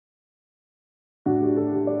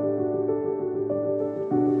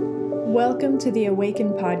Welcome to the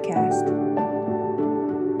Awaken podcast.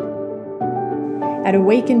 At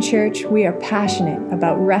Awaken Church, we are passionate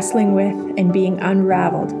about wrestling with and being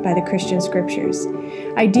unraveled by the Christian scriptures.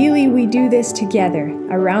 Ideally, we do this together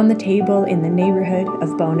around the table in the neighborhood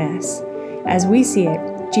of Bowness. As we see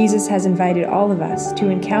it, Jesus has invited all of us to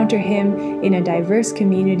encounter him in a diverse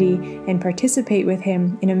community and participate with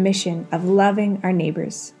him in a mission of loving our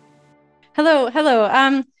neighbors. Hello.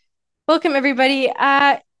 Welcome everybody.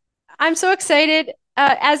 I'm so excited.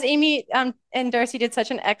 As Amy and Darcy did such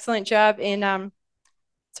an excellent job in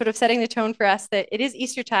sort of setting the tone for us that it is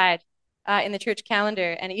Eastertide in the church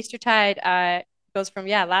calendar, and Eastertide goes from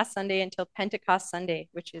last Sunday until Pentecost Sunday,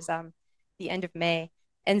 which is the end of May.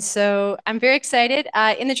 And so I'm very excited.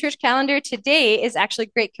 In the church calendar, today is actually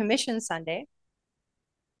Great Commission Sunday,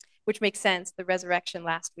 which makes sense. The resurrection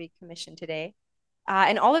last week, commission today.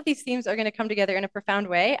 And all of these themes are going to come together in a profound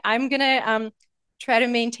way. I'm going to try to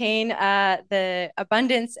maintain the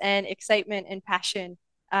abundance and excitement and passion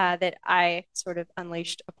that I sort of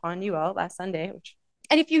unleashed upon you all last Sunday.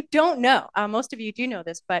 And if you don't know, most of you do know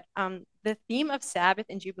this, but the theme of Sabbath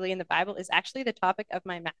and Jubilee in the Bible is actually the topic of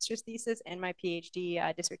my master's thesis and my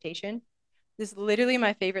PhD dissertation. This is literally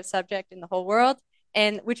my favorite subject in the whole world,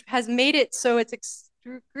 and which has made it so it's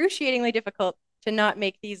excruciatingly difficult to not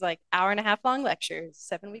make these like hour-and-a-half long lectures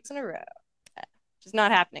 7 weeks in a row, which is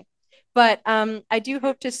not happening. But I do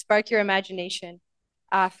hope to spark your imagination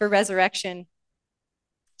for resurrection,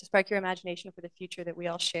 to spark your imagination for the future that we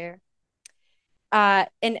all share.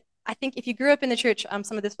 And I think if you grew up in the church,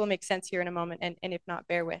 some of this will make sense here in a moment, and if not,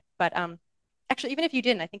 bear with. But actually, even if you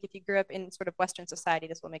didn't, I think if you grew up in sort of Western society,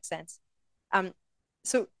 this will make sense.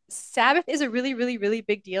 So Sabbath is a really, really, really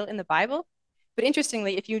big deal in the Bible. But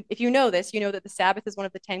interestingly, if you know this, you know that the Sabbath is one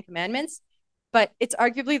of the 10 commandments, but it's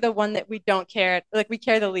arguably the one that we don't care, like we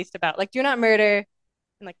care the least about. Like, do not murder,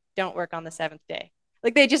 and like, don't work on the seventh day.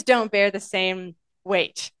 Like, they just don't bear the same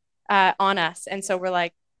weight on us. And so we're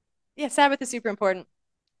like, yeah, Sabbath is super important.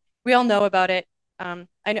 We all know about it. I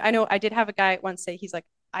know I did have a guy once say, he's like,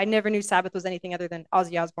 I never knew Sabbath was anything other than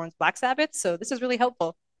Ozzy Osbourne's Black Sabbath. So this is really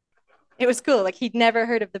helpful. It was cool. Like, he'd never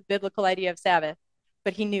heard of the biblical idea of Sabbath,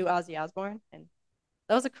 but he knew Ozzy Osbourne. And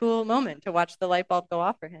that was a cool moment to watch the light bulb go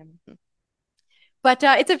off for him. But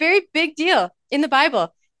it's a very big deal in the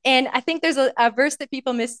Bible. And I think there's a verse that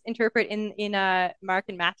people misinterpret in Mark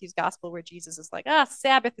and Matthew's gospel where Jesus is like,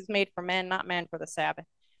 Sabbath is made for man, not man for the Sabbath.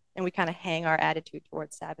 And we kind of hang our attitude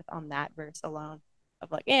towards Sabbath on that verse alone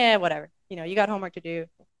of like, whatever. You got homework to do.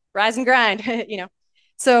 Rise and grind,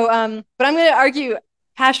 So, but I'm going to argue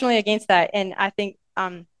passionately against that. And I think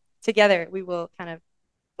together we will kind of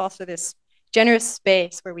foster this generous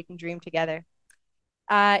space where we can dream together.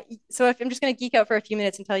 So if I'm just going to geek out for a few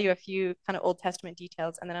minutes and tell you a few kind of Old Testament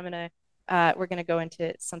details, and then we're going to go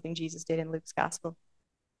into something Jesus did in Luke's gospel.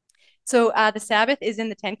 So the Sabbath is in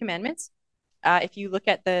the 10 Commandments. If you look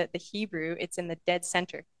at the Hebrew, it's in the dead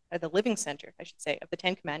center, or the living center, I should say, of the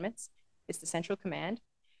 10 Commandments. It's the central command.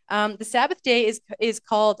 The Sabbath day is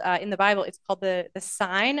called, in the Bible, it's called the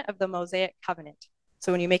sign of the Mosaic covenant.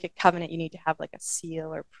 So when you make a covenant, you need to have like a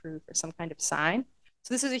seal or proof or some kind of sign.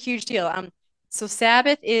 So this is a huge deal. So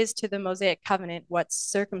Sabbath is to the Mosaic covenant what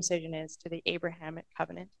circumcision is to the Abrahamic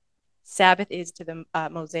covenant. Sabbath is to the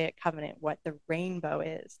Mosaic covenant what the rainbow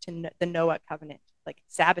is to the Noah covenant. Like,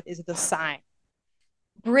 Sabbath is the sign.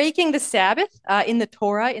 Breaking the Sabbath in the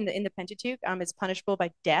Torah, in the Pentateuch, is punishable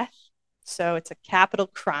by death. So it's a capital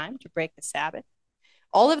crime to break the Sabbath.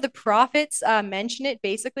 All of the prophets mention it.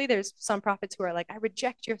 Basically, there's some prophets who are like, I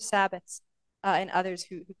reject your Sabbaths, and others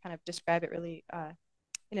who kind of describe it really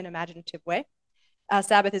in an imaginative way.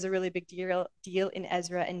 Sabbath is a really big deal in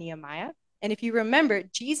Ezra and Nehemiah. And if you remember,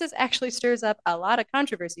 Jesus actually stirs up a lot of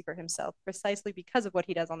controversy for himself precisely because of what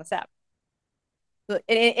he does on the Sabbath.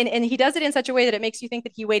 And he does it in such a way that it makes you think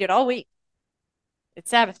that he waited all week. It's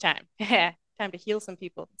Sabbath time. Time to heal some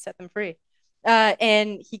people, set them free.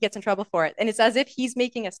 And he gets in trouble for it. And it's as if he's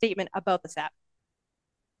making a statement about the Sabbath.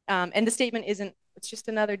 And the statement isn't, it's just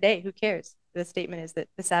another day. Who cares? The statement is that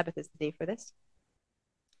the Sabbath is the day for this.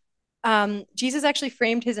 Jesus actually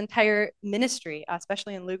framed his entire ministry,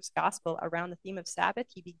 especially in Luke's gospel, around the theme of Sabbath.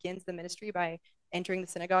 He begins the ministry by entering the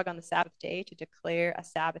synagogue on the Sabbath day to declare a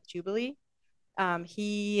Sabbath Jubilee.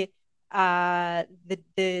 The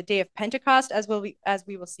day of Pentecost, as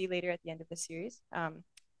we will see later at the end of the series,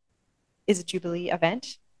 is a Jubilee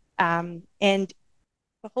event. And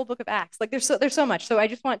the whole book of Acts, like there's so much. So I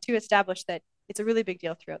just want to establish that it's a really big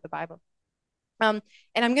deal throughout the Bible. And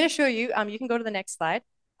I'm going to show you, you can go to the next slide.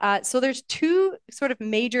 So there's two sort of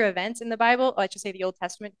major events in the Bible. I should say the Old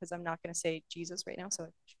Testament, because I'm not going to say Jesus right now, so I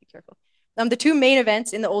should be careful. The two main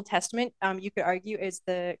events in the Old Testament, you could argue, is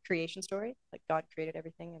the creation story, like God created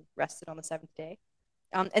everything and rested on the seventh day,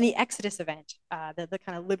 and the Exodus event, the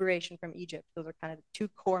kind of liberation from Egypt. Those are kind of the two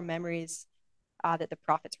core memories that the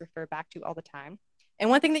prophets refer back to all the time. And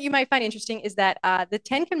one thing that you might find interesting is that the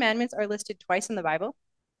Ten Commandments are listed twice in the Bible.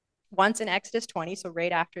 Once in Exodus 20, so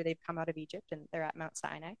right after they've come out of Egypt and they're at Mount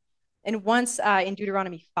Sinai, and once in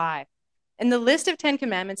Deuteronomy 5. And the list of 10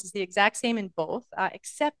 commandments is the exact same in both,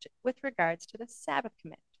 except with regards to the Sabbath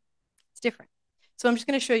command. It's different. So I'm just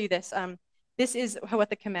going to show you this. This is what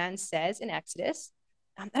the command says in Exodus.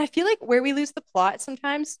 And I feel like where we lose the plot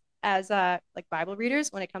sometimes as like Bible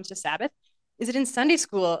readers when it comes to Sabbath is that in Sunday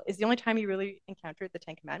school is the only time you really encountered the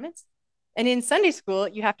 10 commandments. And in Sunday school,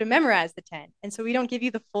 you have to memorize the 10. And so we don't give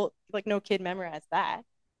you the full, like no kid memorized that.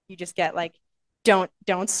 You just get like, don't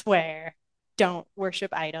swear, don't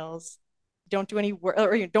worship idols, don't do any work,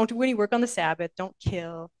 or don't do any work on the Sabbath, don't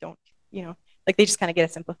kill, don't, like they just kind of get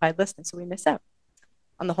a simplified list. And so we miss out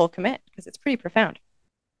on the whole command because it's pretty profound.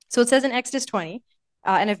 So it says in Exodus 20,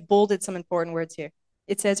 and I've bolded some important words here.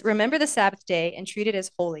 It says, remember the Sabbath day and treat it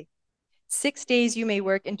as holy. 6 days you may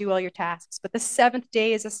work and do all your tasks, but the seventh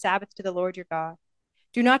day is a Sabbath to the Lord your God.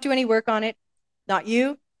 Do not do any work on it, not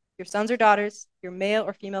you, your sons or daughters, your male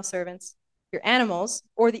or female servants, your animals,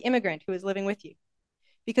 or the immigrant who is living with you.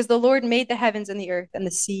 Because the Lord made the heavens and the earth and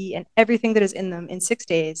the sea and everything that is in them in 6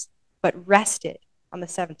 days, but rested on the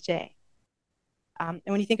seventh day. And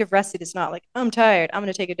when you think of rested, it's not like, I'm tired, I'm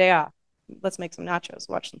going to take a day off. Let's make some nachos,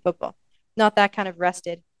 watch some football. Not that kind of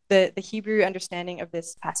rested. The Hebrew understanding of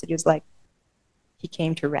this passage is like, he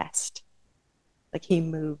came to rest. Like he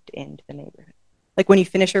moved into the neighborhood. Like when you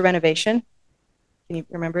finish a renovation, can you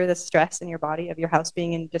remember the stress in your body of your house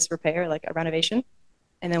being in disrepair, like a renovation?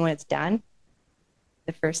 And then when it's done,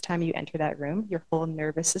 the first time you enter that room, your whole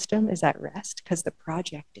nervous system is at rest because the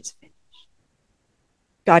project is finished.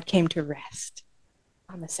 God came to rest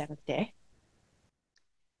on the seventh day.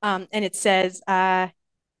 And it says, that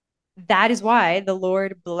is why the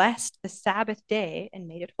Lord blessed the Sabbath day and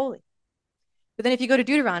made it holy. But then if you go to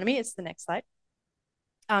Deuteronomy, it's the next slide.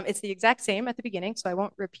 It's the exact same at the beginning, so I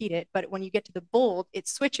won't repeat it. But when you get to the bold, it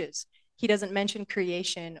switches. He doesn't mention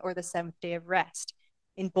creation or the seventh day of rest.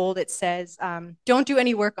 In bold, it says, don't do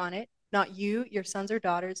any work on it, not you, your sons or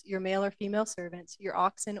daughters, your male or female servants, your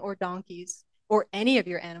oxen or donkeys, or any of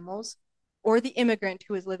your animals, or the immigrant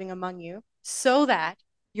who is living among you, so that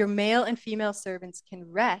your male and female servants can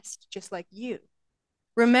rest just like you.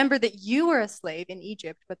 Remember that you were a slave in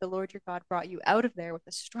Egypt, but the Lord your God brought you out of there with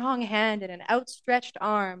a strong hand and an outstretched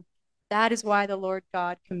arm. That is why the Lord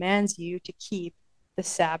God commands you to keep the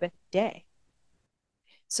Sabbath day.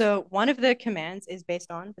 So one of the commands is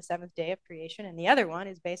based on the seventh day of creation, and the other one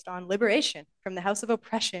is based on liberation from the house of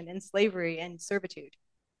oppression and slavery and servitude.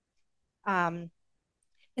 And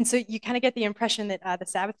so you kind of get the impression that the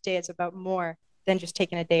Sabbath day is about more than just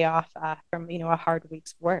taking a day off from a hard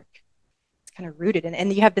week's work. Kind of rooted in,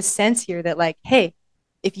 and you have the sense here that like, hey,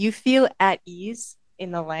 if you feel at ease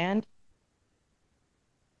in the land,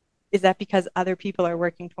 is that because other people are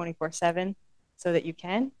working 24/7 so that you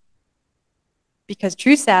can? Because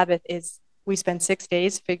true Sabbath is we spend 6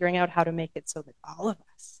 days figuring out how to make it so that all of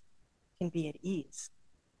us can be at ease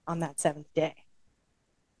on that seventh day,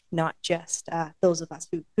 not just those of us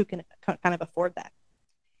who can kind of afford that.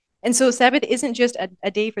 And so Sabbath isn't just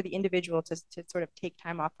a day for the individual to sort of take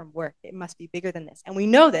time off from work. It must be bigger than this. And we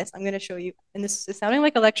know this. I'm going to show you, and this is sounding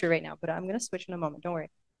like a lecture right now, but I'm going to switch in a moment. Don't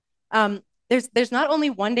worry. There's not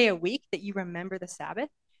only one day a week that you remember the Sabbath.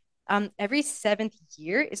 Every seventh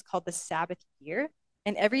year is called the Sabbath year.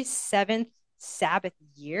 And every seventh Sabbath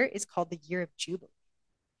year is called the year of Jubilee.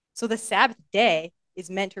 So the Sabbath day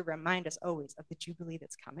is meant to remind us always of the Jubilee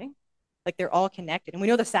that's coming. Like they're all connected. And we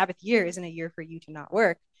know the Sabbath year isn't a year for you to not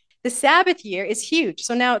work. The Sabbath year is huge.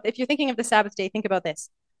 So now, if you're thinking of the Sabbath day, think about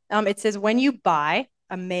this. It says, when you buy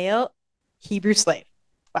a male Hebrew slave,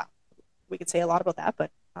 wow, we could say a lot about that,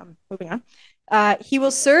 but moving on. He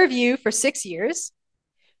will serve you for 6 years,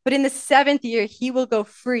 but in the seventh year, he will go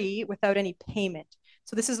free without any payment.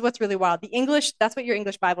 So this is what's really wild. The English, that's what your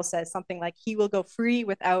English Bible says, something like he will go free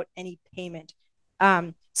without any payment.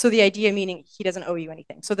 So the idea meaning he doesn't owe you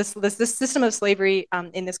anything. So this system of slavery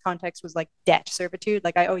in this context was like debt servitude.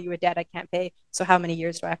 Like I owe you a debt I can't pay. So how many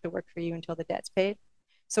years do I have to work for you until the debt's paid?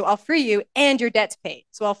 So I'll free you and your debt's paid.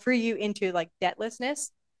 So I'll free you into like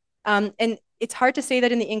debtlessness. And it's hard to say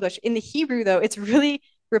that in the English. In the Hebrew though, it's really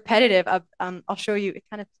repetitive. I'll show you.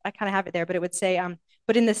 I kind of have it there, but it would say,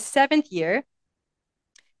 but in the seventh year,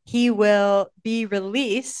 he will be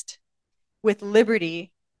released with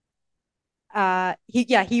liberty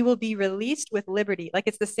He will be released with liberty. Like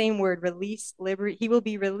it's the same word, release, liberty. He will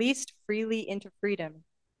be released freely into freedom.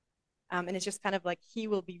 And it's just kind of like he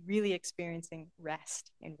will be really experiencing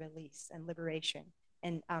rest and release and liberation.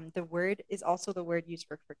 And the word is also the word used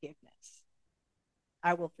for forgiveness.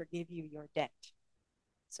 I will forgive you your debt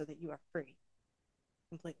so that you are free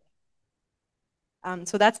completely.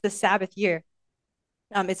 So that's the Sabbath year.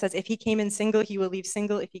 It says, if he came in single, he will leave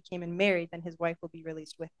single. If he came in married, then his wife will be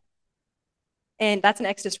released with him. And that's in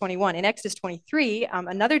Exodus 21. In Exodus 23,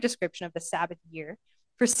 another description of the Sabbath year.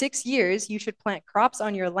 For 6 years, you should plant crops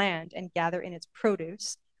on your land and gather in its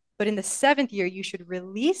produce. But in the 7th year, you should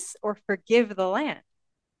release or forgive the land.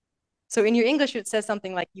 So in your English, it says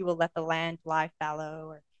something like, you will let the land lie fallow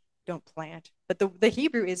or don't plant. But the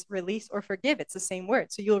Hebrew is release or forgive. It's the same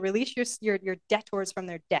word. So you'll release your debtors from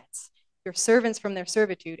their debts, your servants from their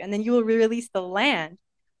servitude, and then you will release the land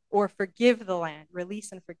or forgive the land.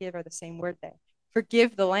 Release and forgive are the same word there.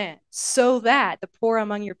 Forgive the land so that the poor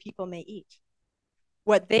among your people may eat.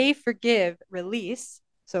 What they forgive, release.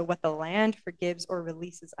 So what the land forgives or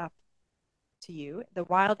releases up to you, the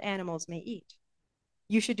wild animals may eat.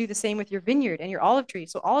 You should do the same with your vineyard and your olive tree.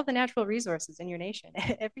 So all of the natural resources in your nation,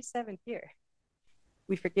 every 7th year,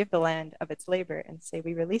 we forgive the land of its labor and say,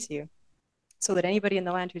 we release you so that anybody in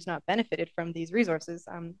the land who's not benefited from these resources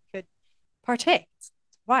could partake. It's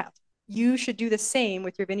wild. You should do the same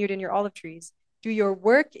with your vineyard and your olive trees. Do your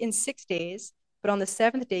work in 6 days, but on the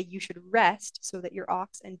 7th day you should rest so that your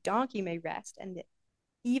ox and donkey may rest, and that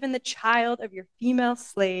even the child of your female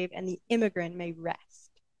slave and the immigrant may rest.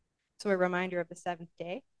 So a reminder of the 7th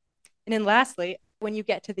day. And then lastly, when you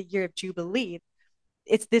get to the year of Jubilee,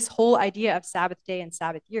 it's this whole idea of Sabbath day and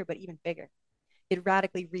Sabbath year, but even bigger. It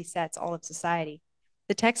radically resets all of society.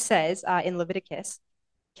 The text says in Leviticus,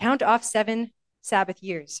 count off 7 Sabbath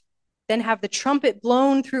years. Then have the trumpet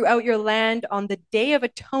blown throughout your land on the Day of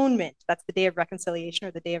Atonement. That's the day of reconciliation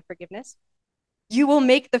or the day of forgiveness. You will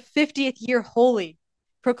make the 50th year holy,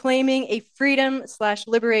 proclaiming a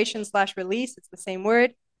freedom/liberation/release. It's the same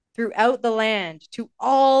word. Throughout the land to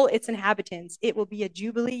all its inhabitants. It will be a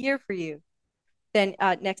Jubilee year for you. Then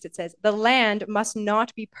next it says, the land must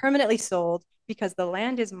not be permanently sold because the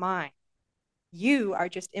land is mine. You are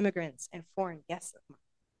just immigrants and foreign guests of mine.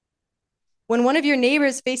 When one of your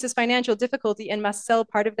neighbors faces financial difficulty and must sell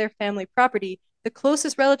part of their family property, the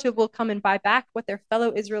closest relative will come and buy back what their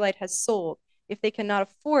fellow Israelite has sold. If they cannot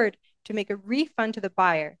afford to make a refund to the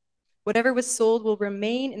buyer, whatever was sold will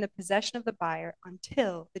remain in the possession of the buyer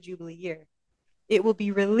until the Jubilee year. It will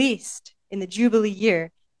be released in the Jubilee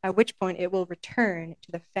year, at which point it will return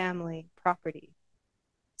to the family property.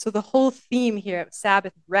 So the whole theme here of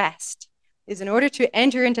Sabbath rest is in order to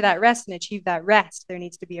enter into that rest and achieve that rest, there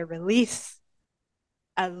needs to be a release,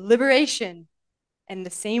 a liberation, and the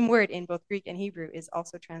same word in both Greek and Hebrew is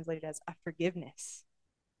also translated as a forgiveness.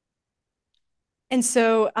 And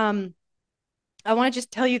so I want to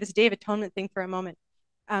just tell you this Day of Atonement thing for a moment.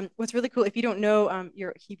 What's really cool, if you don't know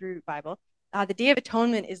your Hebrew Bible, the Day of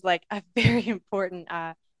Atonement is like a very important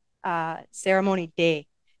ceremony day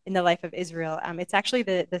in the life of Israel. It's actually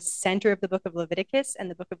the center of the book of Leviticus,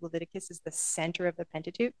 and the book of Leviticus is the center of the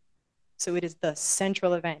Pentateuch. So it is the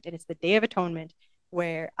central event, and it's the Day of Atonement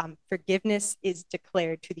where forgiveness is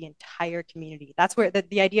declared to the entire community. That's where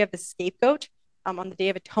the idea of the scapegoat, on the Day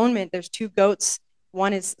of Atonement, there's 2 goats.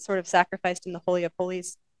 One is sort of sacrificed in the Holy of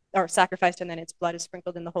Holies, or sacrificed and then its blood is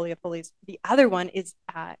sprinkled in the Holy of Holies. The other one is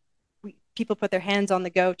people put their hands on the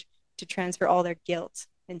goat to transfer all their guilt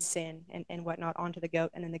and sin and whatnot onto the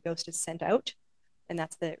goat, and then the ghost is sent out, and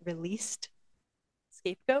that's the released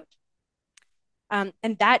scapegoat.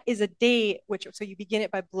 And that is a day so you begin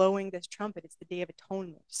it by blowing this trumpet. It's the Day of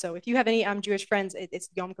Atonement. So if you have any Jewish friends, it's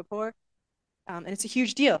Yom Kippur, and it's a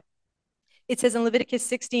huge deal. It says in Leviticus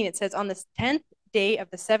 16, it says, on the 10th day of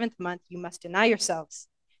the 7th month, you must deny yourselves.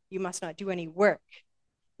 You must not do any work,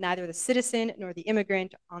 neither the citizen nor the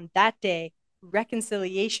immigrant. On that day,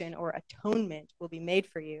 reconciliation or atonement will be made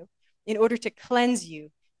for you. In order to cleanse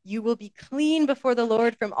you, you will be clean before the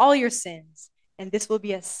Lord from all your sins. And this will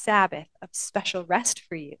be a Sabbath of special rest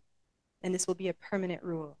for you. And this will be a permanent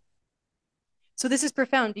rule. So this is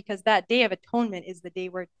profound because that Day of Atonement is the day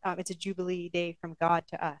where it's a Jubilee day from God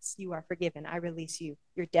to us. You are forgiven. I release you.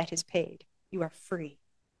 Your debt is paid. You are free.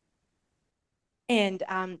 And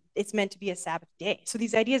it's meant to be a Sabbath day. So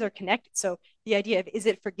these ideas are connected. So the idea of, is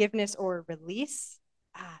it forgiveness or release?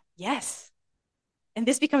 Yes. And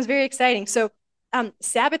this becomes very exciting. So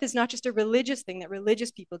Sabbath is not just a religious thing that religious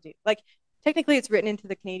people do. Like, technically it's written into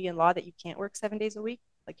the Canadian law that you can't work 7 days a week.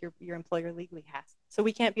 Like your employer legally has. So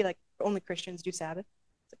we can't be like, only Christians do Sabbath.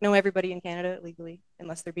 No, everybody in Canada legally,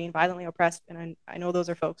 unless they're being violently oppressed, and I know those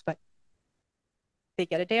are folks, but they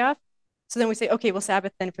get a day off. So then we say, okay, well,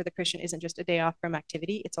 Sabbath then for the Christian isn't just a day off from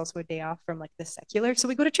activity, it's also a day off from like the secular. So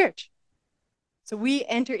we go to church. So we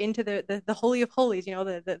enter into the Holy of Holies,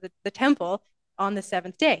 the temple on the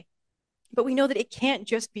seventh day. But we know that it can't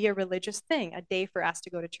just be a religious thing, a day for us to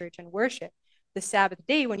go to church and worship. The Sabbath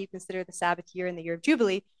day, when you consider the Sabbath year and the year of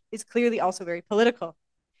Jubilee, is clearly also very political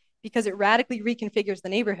because it radically reconfigures the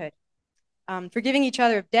neighborhood. Forgiving each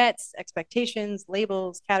other of debts, expectations,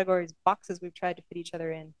 labels, categories, boxes we've tried to fit each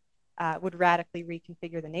other in would radically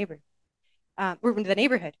reconfigure the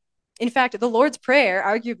neighborhood. In fact, the Lord's Prayer,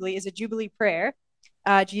 arguably, is a Jubilee prayer.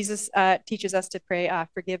 Jesus teaches us to pray,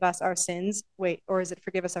 forgive us our sins. Wait, or is it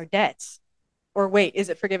forgive us our debts? Or wait, is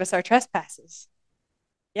it forgive us our trespasses?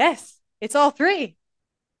 Yes, it's all three.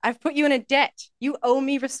 I've put you in a debt. You owe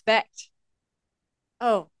me respect.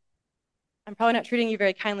 Oh, I'm probably not treating you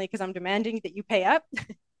very kindly because I'm demanding that you pay up.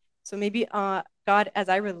 So maybe, God, as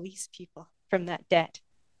I release people from that debt,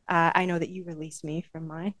 I know that you release me from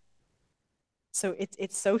mine. So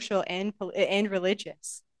it's social and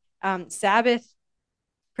religious. Sabbath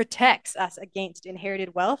protects us against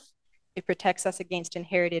inherited wealth. It protects us against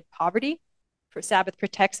inherited poverty. Sabbath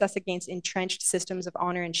protects us against entrenched systems of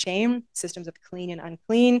honor and shame, systems of clean and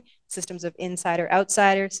unclean, systems of insider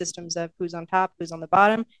outsider, systems of who's on top, who's on the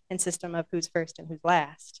bottom, and system of who's first and who's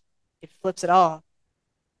last. It flips it all.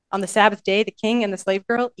 On the Sabbath day, the king and the slave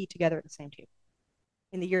girl eat together at the same table.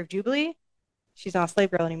 In the year of Jubilee, she's not a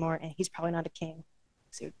slave girl anymore, and he's probably not a king.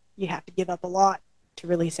 So you have to give up a lot to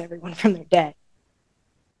release everyone from their debt.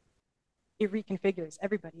 It reconfigures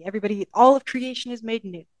everybody. All of creation is made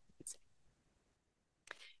new.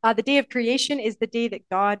 The day of creation is the day that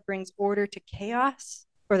God brings order to chaos,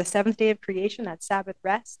 or the seventh day of creation, that Sabbath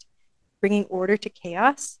rest, bringing order to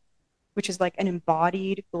chaos, which is like an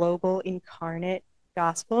embodied, global, incarnate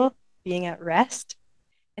gospel being at rest.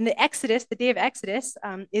 And the Exodus, the day of Exodus,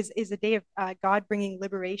 is a day of God bringing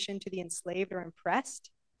liberation to the enslaved or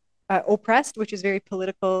oppressed, which is very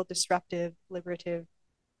political, disruptive, liberative.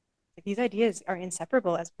 These ideas are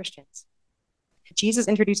inseparable as Christians. Jesus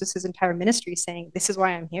introduces his entire ministry saying, this is why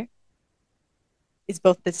I'm here. It's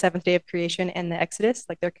both the seventh day of creation and the Exodus,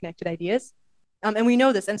 like they're connected ideas. And we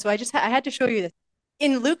know this. And so I had to show you this.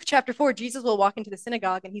 In Luke chapter 4, Jesus will walk into the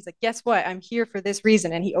synagogue and he's like, guess what? I'm here for this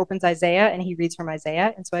reason. And he opens Isaiah and he reads from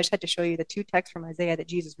Isaiah. And so I just had to show you the two texts from Isaiah that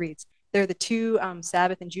Jesus reads. They're the two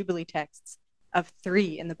Sabbath and Jubilee texts of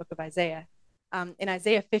 3 in the book of Isaiah. In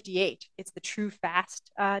Isaiah 58, it's the true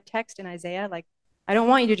fast text in Isaiah. Like, I don't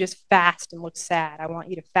want you to just fast and look sad. I want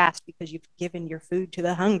you to fast because you've given your food to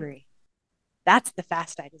the hungry. That's the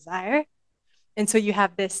fast I desire. And so you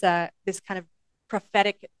have this kind of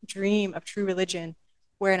prophetic dream of true religion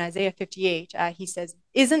where in Isaiah 58, he says,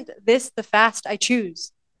 isn't this the fast I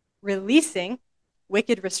choose? Releasing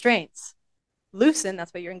wicked restraints. Loosen,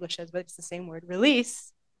 that's what your English says, but it's the same word.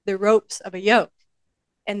 Release the ropes of a yoke.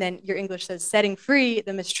 And then your English says, setting free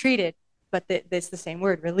the mistreated. But it's the same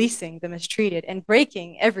word, releasing the mistreated and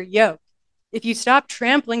breaking every yoke. If you stop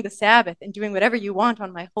trampling the Sabbath and doing whatever you want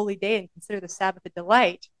on my holy day and consider the Sabbath a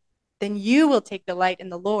delight, then you will take delight in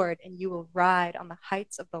the Lord and you will ride on the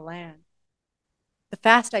heights of the land. The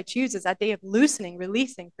fast I choose is that day of loosening,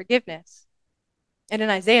 releasing, forgiveness. And in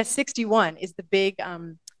Isaiah 61 is the big,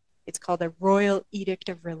 it's called a royal edict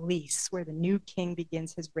of release, where the new king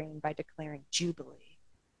begins his reign by declaring Jubilee.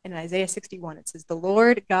 In Isaiah 61, it says, the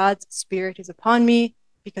Lord God's Spirit is upon me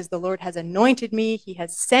because the Lord has anointed me. He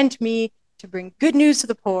has sent me to bring good news to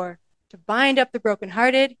the poor, to bind up the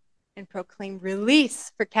brokenhearted, and proclaim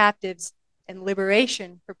release for captives and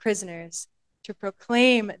liberation for prisoners, to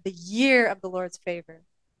proclaim the year of the Lord's favor.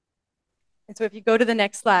 And so if you go to the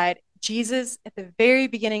next slide, Jesus, at the very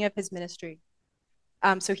beginning of his ministry,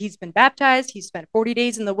 so he's been baptized, he's spent 40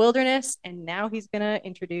 days in the wilderness, and now he's going to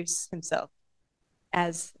introduce himself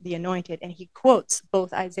as the anointed. And he quotes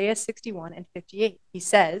both Isaiah 61 and 58. He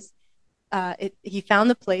says, he found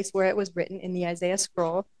the place where it was written in the Isaiah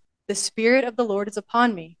scroll, the Spirit of the Lord is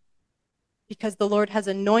upon me because the Lord has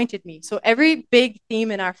anointed me. So every big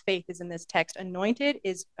theme in our faith is in this text. Anointed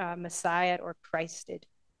is Messiah or Christed.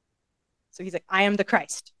 So he's like, I am the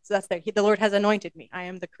Christ. So that's there. The Lord has anointed me. I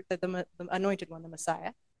am the anointed one, the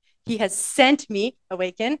Messiah. He has sent me,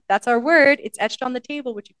 awaken. That's our word. It's etched on the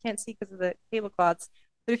table, which you can't see because of the tablecloths.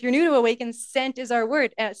 But if you're new to awaken, sent is our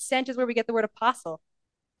word. Sent is where we get the word apostle.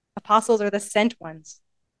 Apostles are the sent ones.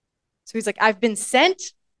 So he's like, I've been sent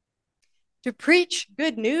to preach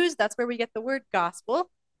good news. That's where we get the word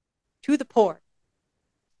gospel, to the poor.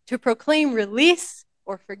 To proclaim release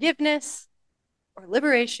or forgiveness or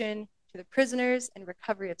liberation to the prisoners, and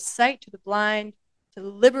recovery of sight to the blind, to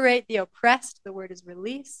liberate the oppressed, the word is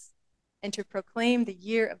release, and to proclaim the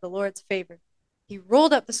year of the Lord's favor. He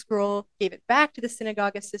rolled up the scroll, gave it back to the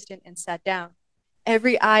synagogue assistant, and sat down.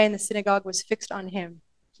 Every eye in the synagogue was fixed on him.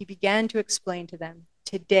 He began to explain to them,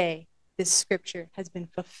 today, this scripture has been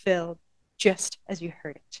fulfilled just as you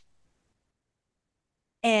heard it.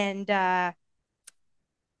 And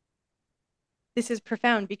this is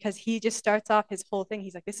profound because he just starts off his whole thing.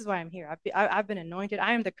 He's like, this is why I'm here. I've been anointed.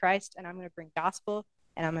 I am the Christ, and I'm going to bring gospel,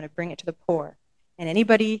 and I'm going to bring it to the poor. And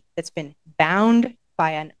anybody that's been bound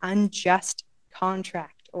by an unjust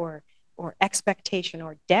contract or expectation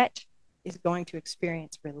or debt is going to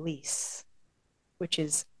experience release, which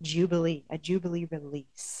is Jubilee, a Jubilee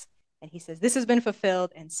release. And he says, this has been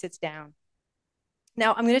fulfilled, and sits down.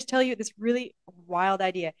 Now, I'm going to tell you this really wild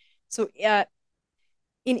idea. So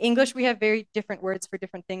in English, we have very different words for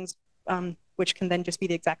different things, which can then just be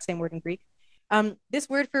the exact same word in Greek. This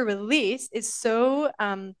word for release is so,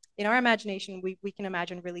 in our imagination, we can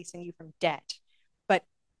imagine releasing you from debt. But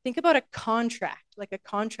think about a contract, like a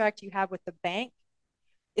contract you have with the bank.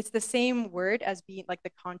 It's the same word as being like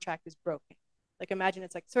the contract is broken. Like imagine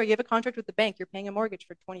it's like, sorry, you have a contract with the bank, you're paying a mortgage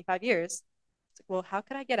for 25 years. It's like, well, how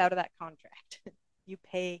could I get out of that contract? You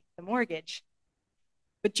pay the mortgage.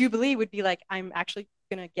 But Jubilee would be like, I'm actually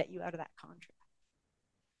going to get you out of that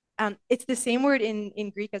contract. It's the same word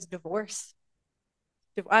in Greek as divorce.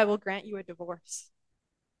 I will grant you a divorce.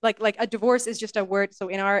 Like a divorce is just a word. So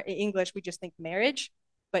in our English, we just think marriage,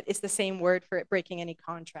 but it's the same word for it breaking any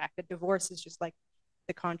contract. A divorce is just like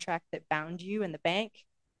the contract that bound you in the bank.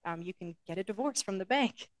 You can get a divorce from the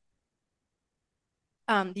bank.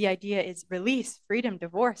 The idea is release, freedom,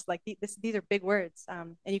 divorce. Like these are big words.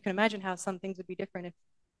 And you can imagine how some things would be different if.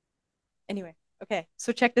 Anyway, okay,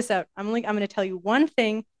 so check this out. I'm going to tell you one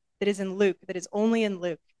thing that is in Luke, that is only in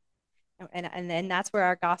Luke. And then that's where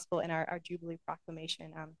our gospel and our Jubilee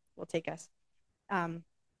proclamation will take us.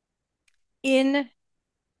 In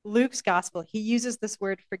Luke's gospel, he uses this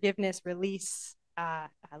word forgiveness, release,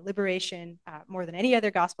 liberation more than any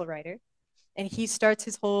other gospel writer. And he starts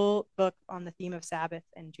his whole book on the theme of Sabbath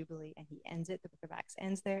and Jubilee, and he ends it. The book of Acts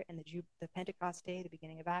ends there, and the Pentecost day, the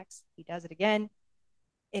beginning of Acts, he does it again.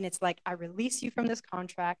 And it's like, I release you from this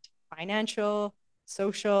contract, financial,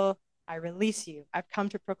 social, I release you. I've come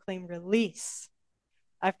to proclaim release.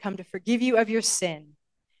 I've come to forgive you of your sin.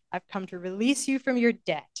 I've come to release you from your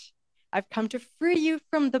debt. I've come to free you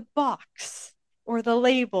from the box or the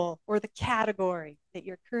label or the category that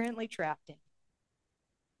you're currently trapped in.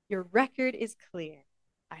 Your record is clear.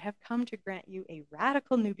 I have come to grant you a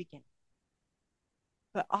radical new beginning.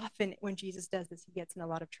 But often when Jesus does this, he gets in a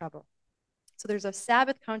lot of trouble. So there's a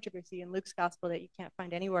Sabbath controversy in Luke's gospel that you can't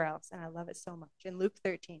find anywhere else, and I love it so much. In Luke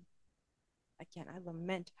 13, again, I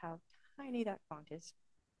lament how tiny that font is.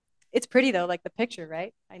 It's pretty though, like the picture,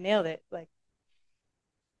 right? I nailed it.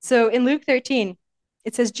 So in Luke 13,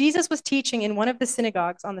 it says, Jesus was teaching in one of the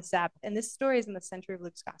synagogues on the Sabbath, and this story is in the center of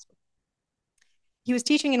Luke's gospel. He was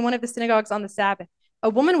teaching in one of the synagogues on the Sabbath. A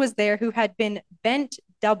woman was there who had been bent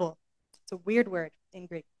double. It's a weird word in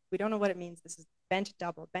Greek. We don't know what it means. This is bent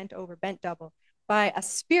double, bent over, bent double, by a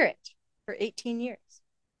spirit for 18 years.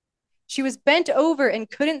 She was bent over and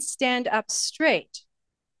couldn't stand up straight.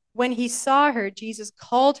 When he saw her, Jesus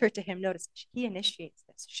called her to him. Notice, he initiates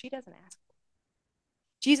this. She doesn't ask for it.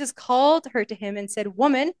 Jesus called her to him and said,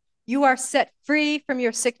 "Woman, you are set free from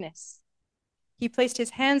your sickness." He placed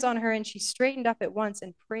his hands on her and she straightened up at once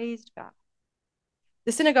and praised God.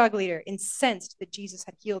 The synagogue leader, incensed that Jesus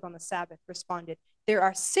had healed on the Sabbath, responded, "There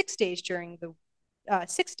are 6 days during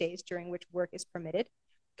which work is permitted.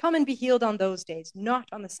 Come and be healed on those days, not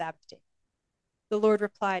on the Sabbath day." The Lord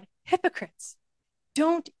replied, "Hypocrites,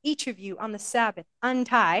 don't each of you on the Sabbath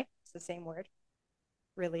untie," it's the same word,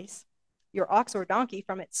 release, "your ox or donkey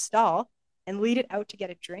from its stall and lead it out to get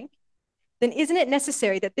a drink? Then isn't it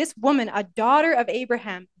necessary that this woman, a daughter of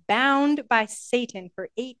Abraham, bound by Satan for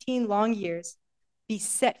 18 long years, be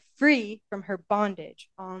set free from her bondage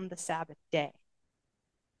on the Sabbath day?"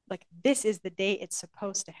 Like, this is the day it's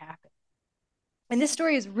supposed to happen. And this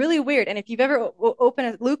story is really weird. And if you've ever opened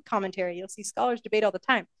a Luke commentary, you'll see scholars debate all the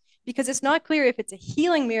time because it's not clear if it's a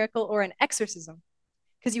healing miracle or an exorcism.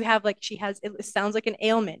 Because you have it sounds like an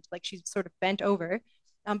ailment, like she's sort of bent over.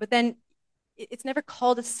 But then it's never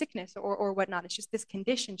called a sickness or whatnot. It's just this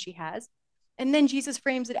condition she has. And then Jesus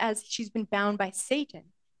frames it as she's been bound by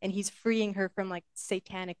Satan and he's freeing her from like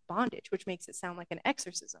satanic bondage, which makes it sound like an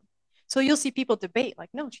exorcism. So you'll see people debate like,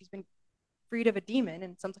 no, she's been freed of a demon.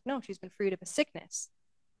 And someone's like, no, she's been freed of a sickness.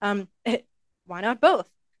 Why not both?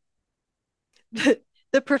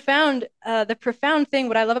 the profound thing,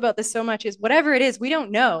 what I love about this so much is whatever it is, we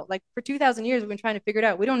don't know. Like for 2,000 years, we've been trying to figure it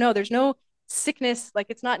out. We don't know. There's no sickness, like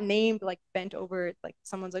it's not named, like bent over, like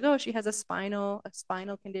someone's like, oh, she has a spinal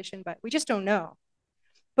condition, but we just don't know.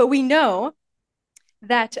 But we know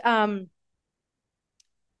that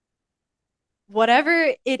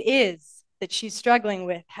whatever it is that she's struggling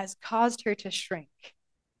with has caused her to shrink.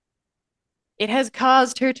 It has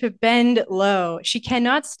caused her to bend low. She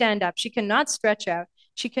cannot stand up. She cannot stretch out.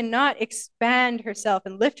 She cannot expand herself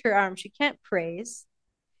and lift her arms. She can't praise.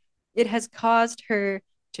 It has caused her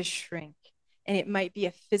to shrink. And it might be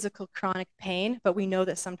a physical chronic pain, but we know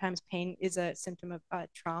that sometimes pain is a symptom of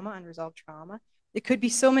trauma, unresolved trauma. It could be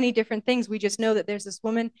so many different things. We just know that there's this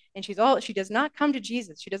woman and she does not come to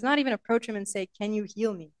Jesus. She does not even approach him and say, can you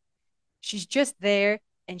heal me? She's just there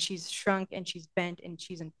and she's shrunk and she's bent and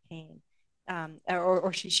she's in pain.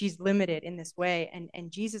 Or she's limited in this way.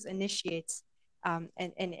 And Jesus initiates and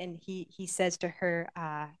he says to her,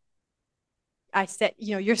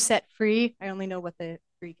 you're set free. I only know what the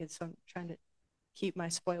Greek is, so I'm trying to keep my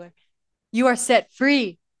spoiler. You are set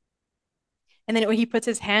free. And then when he puts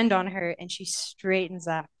his hand on her and she straightens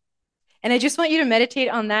up. And I just want you to meditate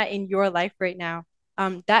on that in your life right now.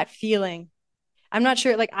 That feeling. I'm not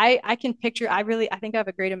sure, like I can picture, I think I have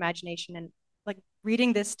a great imagination, and like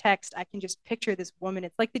reading this text, I can just picture this woman.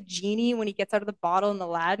 It's like the genie when he gets out of the bottle in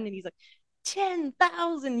Aladdin and he's like,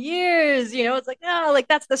 10,000 years, it's like, oh, like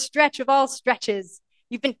that's the stretch of all stretches.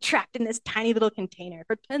 You've been trapped in this tiny little container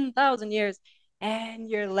for 10,000 years and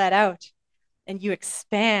you're let out and you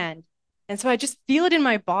expand. And so I just feel it in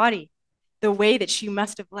my body, the way that she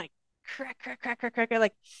must have like crack,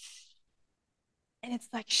 like, and it's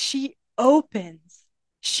like she opens,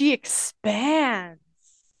 she expands.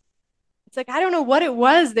 It's like, I don't know what it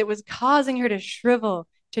was that was causing her to shrivel,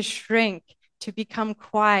 to shrink, to become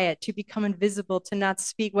quiet, to become invisible, to not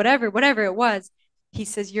speak, whatever it was. He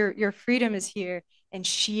says, your freedom is here. And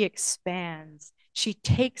she expands. She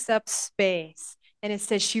takes up space. And it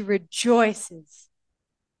says she rejoices.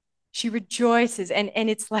 She rejoices. And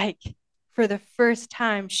it's like, for the first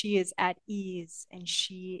time, she is at ease and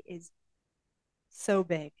she is so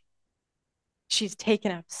big. She's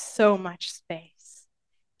taken up so much space.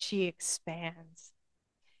 She expands.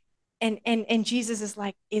 And Jesus is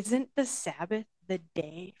like, isn't the Sabbath the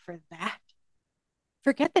day for that?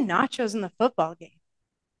 Forget the nachos in the football game.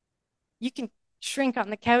 You can shrink on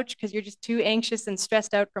the couch because you're just too anxious and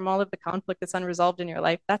stressed out from all of the conflict that's unresolved in your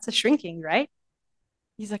life. That's a shrinking, right?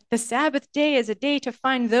 He's like, the Sabbath day is a day to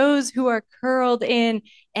find those who are curled in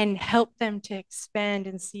and help them to expand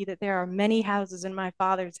and see that there are many houses in my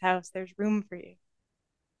Father's house. There's room for you.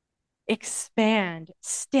 Expand,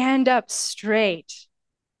 stand up straight.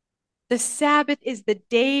 The Sabbath is the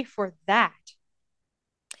day for that.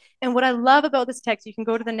 And what I love about this text, you can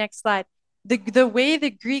go to the next slide, the way the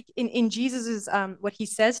Greek in Jesus's what he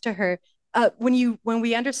says to her, when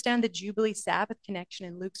we understand the Jubilee Sabbath connection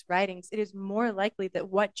in Luke's writings, it is more likely that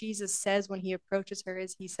what Jesus says when he approaches her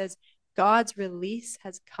is he says, God's release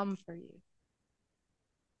has come for you.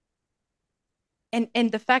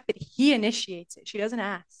 And the fact that he initiates it, she doesn't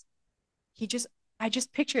ask. I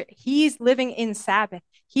just picture it. He's living in Sabbath.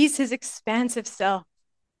 He's his expansive self.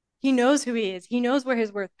 He knows who he is. He knows where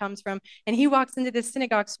his worth comes from. And he walks into this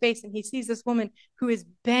synagogue space and he sees this woman who is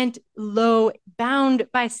bent low, bound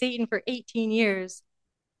by Satan for 18 years.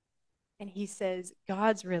 And he says,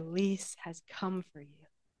 God's release has come for you.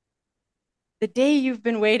 The day you've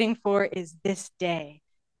been waiting for is this day.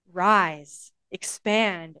 Rise,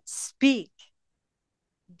 expand, speak.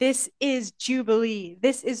 This is Jubilee.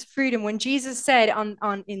 This is freedom. When Jesus said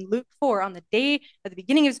in Luke 4, on the day at the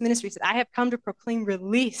beginning of his ministry, he said, I have come to proclaim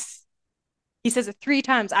release. He says it 3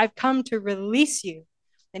 times, I've come to release you.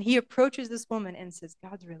 And he approaches this woman and says,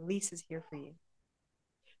 God's release is here for you.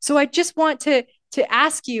 So I just want to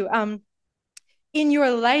ask you, in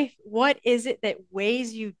your life, what is it that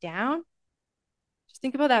weighs you down? Just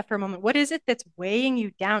think about that for a moment. What is it that's weighing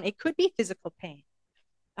you down? It could be physical pain.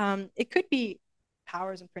 It could be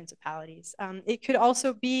powers and principalities. It could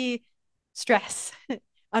also be stress,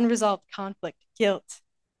 unresolved conflict, guilt.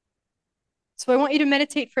 So I want you to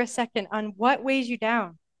meditate for a second on what weighs you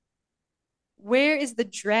down. Where is the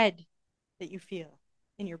dread that you feel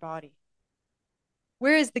in your body?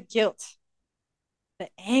 Where is the guilt, the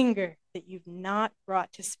anger that you've not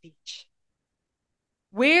brought to speech?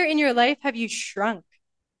 Where in your life have you shrunk?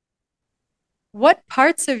 What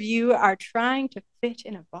parts of you are trying to fit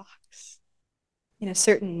in a box, in a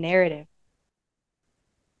certain narrative?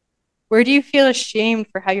 Where do you feel ashamed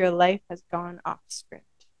for how your life has gone off script?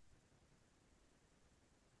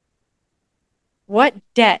 What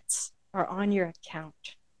debts are on your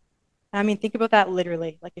account. I mean, think about that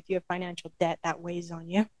literally. Like if you have financial debt, that weighs on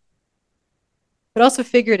you. But also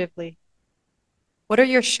figuratively, what are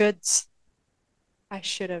your shoulds? I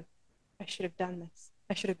should have done this.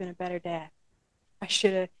 I should have been a better dad. I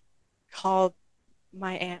should have called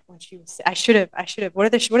my aunt when she was sick. I should have. What are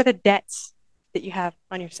the debts that you have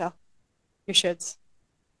on yourself? Your shoulds.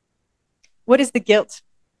 What is the guilt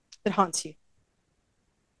that haunts you?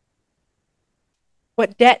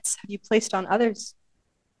 What debts have you placed on others?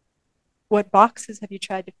 What boxes have you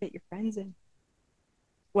tried to fit your friends in?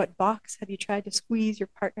 What box have you tried to squeeze your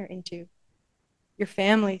partner into? Your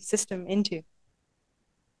family system into?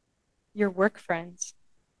 Your work friends?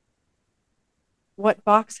 What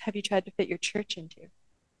box have you tried to fit your church into?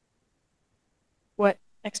 What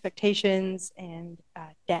expectations and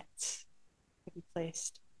debts have you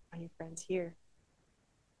placed on your friends here?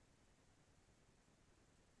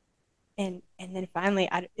 And then finally,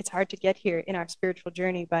 it's hard to get here in our spiritual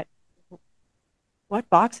journey, but what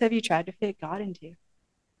box have you tried to fit God into?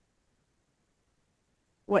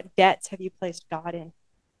 What debts have you placed God in?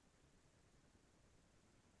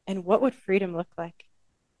 And what would freedom look like?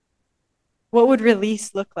 What would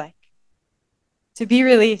release look like? To be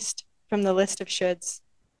released from the list of shoulds,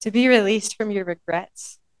 to be released from your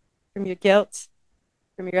regrets, from your guilt,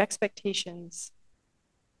 from your expectations.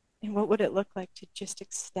 And what would it look like to just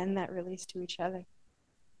extend that release to each other?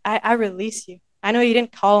 I release you. I know you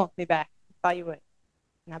didn't call me back. I thought you would.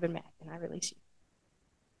 And I've been mad, and I release you.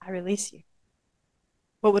 I release you.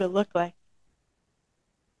 What would it look like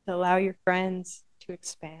to allow your friends to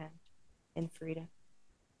expand in freedom?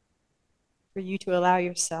 For you to allow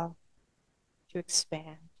yourself to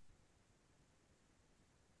expand?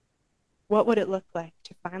 What would it look like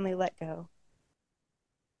to finally let go?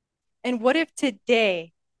 And what if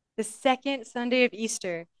today, the second Sunday of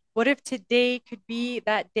Easter, what if today could be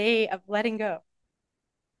that day of letting go,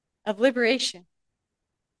 of liberation?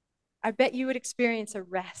 I bet you would experience a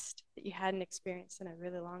rest that you hadn't experienced in a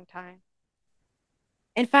really long time.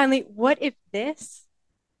 And finally, what if this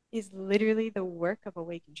is literally the work of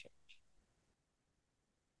Awaken Church?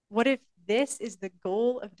 What if this is the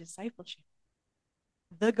goal of discipleship?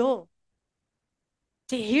 The goal.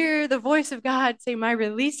 To hear the voice of God say, my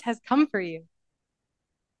release has come for you.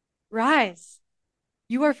 Rise.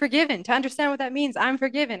 You are forgiven. To understand what that means, I'm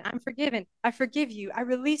forgiven. I'm forgiven. I forgive you. I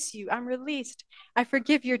release you. I'm released. I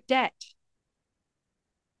forgive your debt.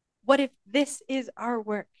 What if this is our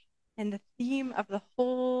work and the theme of the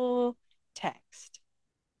whole text?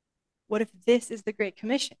 What if this is the Great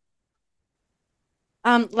Commission?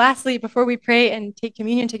 Lastly, before we pray and take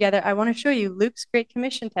communion together, I want to show you Luke's Great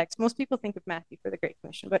Commission text. Most people think of Matthew for the Great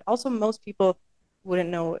Commission, but also most people wouldn't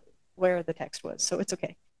know where the text was, so it's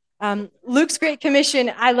okay. Luke's Great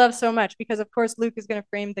Commission I love so much because, of course, Luke is going to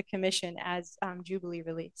frame the commission as Jubilee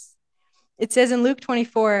release. It says in Luke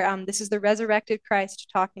 24, this is the resurrected Christ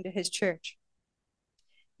talking to his church.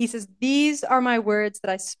 He says, these are my words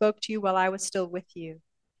that I spoke to you while I was still with you,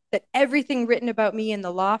 that everything written about me in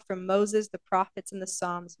the law from Moses, the prophets, and the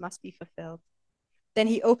Psalms must be fulfilled. Then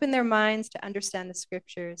he opened their minds to understand the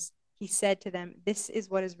scriptures. He said to them, this is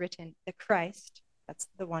what is written, the Christ, that's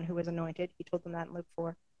the one who was anointed, he told them that in Luke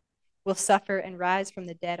 4, will suffer and rise from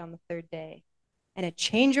the dead on the third day. And a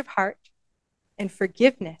change of heart and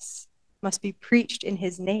forgiveness must be preached in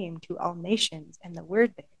his name to all nations, and the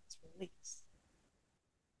word there is release.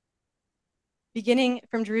 Beginning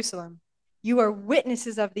from Jerusalem, you are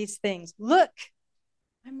witnesses of these things. Look,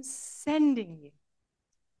 I'm sending you.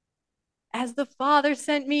 As the Father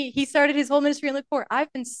sent me, he started his whole ministry in Luke 4.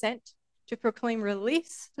 I've been sent to proclaim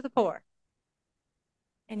release to the poor.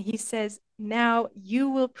 And he says, now you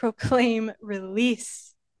will proclaim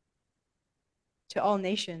release to all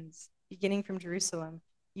nations, beginning from Jerusalem.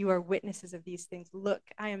 You are witnesses of these things. Look,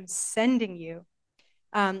 I am sending you.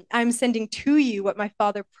 I'm sending to you what my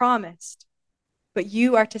Father promised, but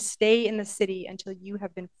you are to stay in the city until you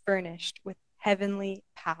have been furnished with heavenly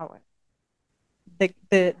power.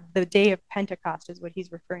 The day of Pentecost is what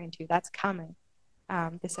he's referring to. That's coming.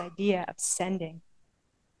 This idea of sending.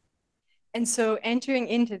 And so entering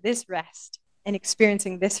into this rest and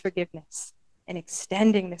experiencing this forgiveness and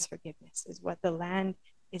extending this forgiveness is what the land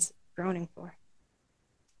is groaning for.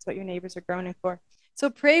 It's what your neighbors are groaning for. So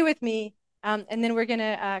pray with me, and then we're going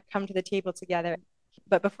to come to the table together.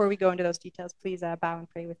 But before we go into those details, please bow and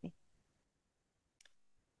pray with me.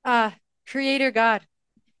 Creator God,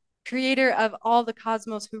 creator of all the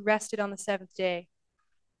cosmos who rested on the seventh day,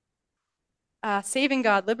 saving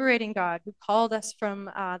God, liberating God, who called us from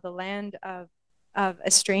the land of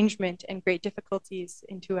estrangement and great difficulties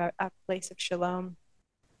into a place of shalom.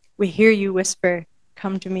 We hear you whisper,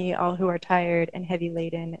 Come to me, all who are tired and heavy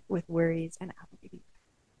laden with worries, and I will give you.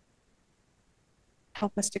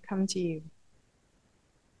 Help us to come to you.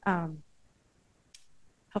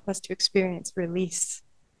 Help us to experience release.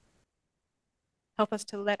 Help us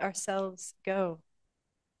to let ourselves go,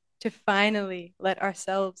 to finally let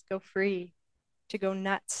ourselves go free, to go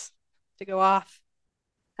nuts, to go off.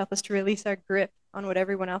 Help us to release our grip on what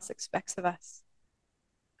everyone else expects of us.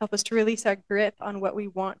 Help us to release our grip on what we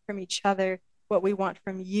want from each other, what we want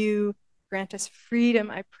from you. Grant us freedom,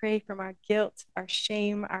 I pray, from our guilt, our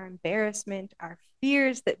shame, our embarrassment, our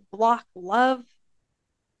fears that block love.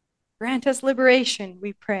 Grant us liberation,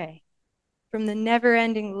 we pray, from the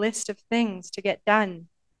never-ending list of things to get done,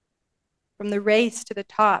 from the race to the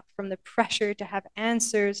top, from the pressure to have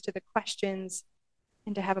answers to the questions,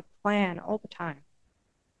 and to have a plan all the time.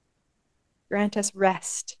 Grant us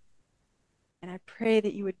rest, and I pray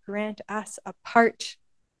that you would grant us a part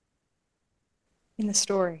in the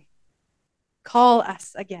story. Call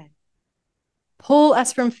us again. Pull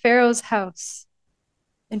us from Pharaoh's house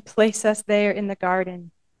and place us there in the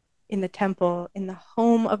garden, in the temple, in the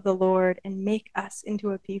home of the Lord, and make us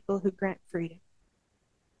into a people who grant freedom,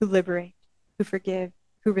 who liberate, who forgive,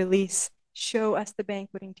 who release. Show us the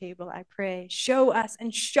banqueting table, I pray. Show us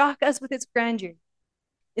and shock us with its grandeur,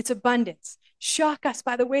 its abundance. Shock us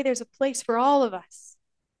by the way there's a place for all of us.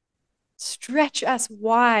 Stretch us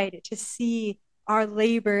wide to see our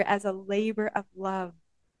labor as a labor of love.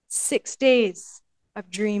 6 days of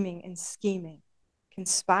dreaming and scheming,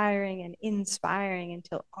 conspiring and inspiring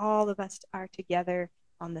until all of us are together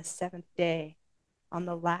on the 7th day, on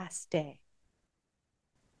the last day,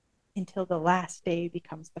 until the last day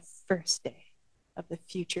becomes the first day of the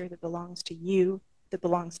future that belongs to you, that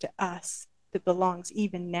belongs to us, that belongs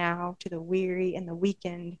even now to the weary and the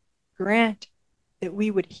weakened. Grant that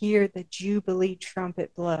we would hear the Jubilee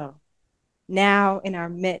trumpet blow now in our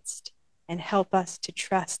midst, and help us to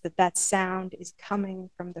trust that that sound is coming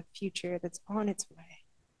from the future that's on its way.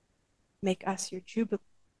 Make us your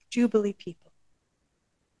Jubilee people.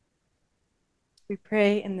 We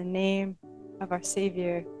pray in the name of our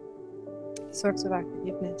Savior, the source of our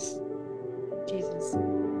forgiveness, Jesus.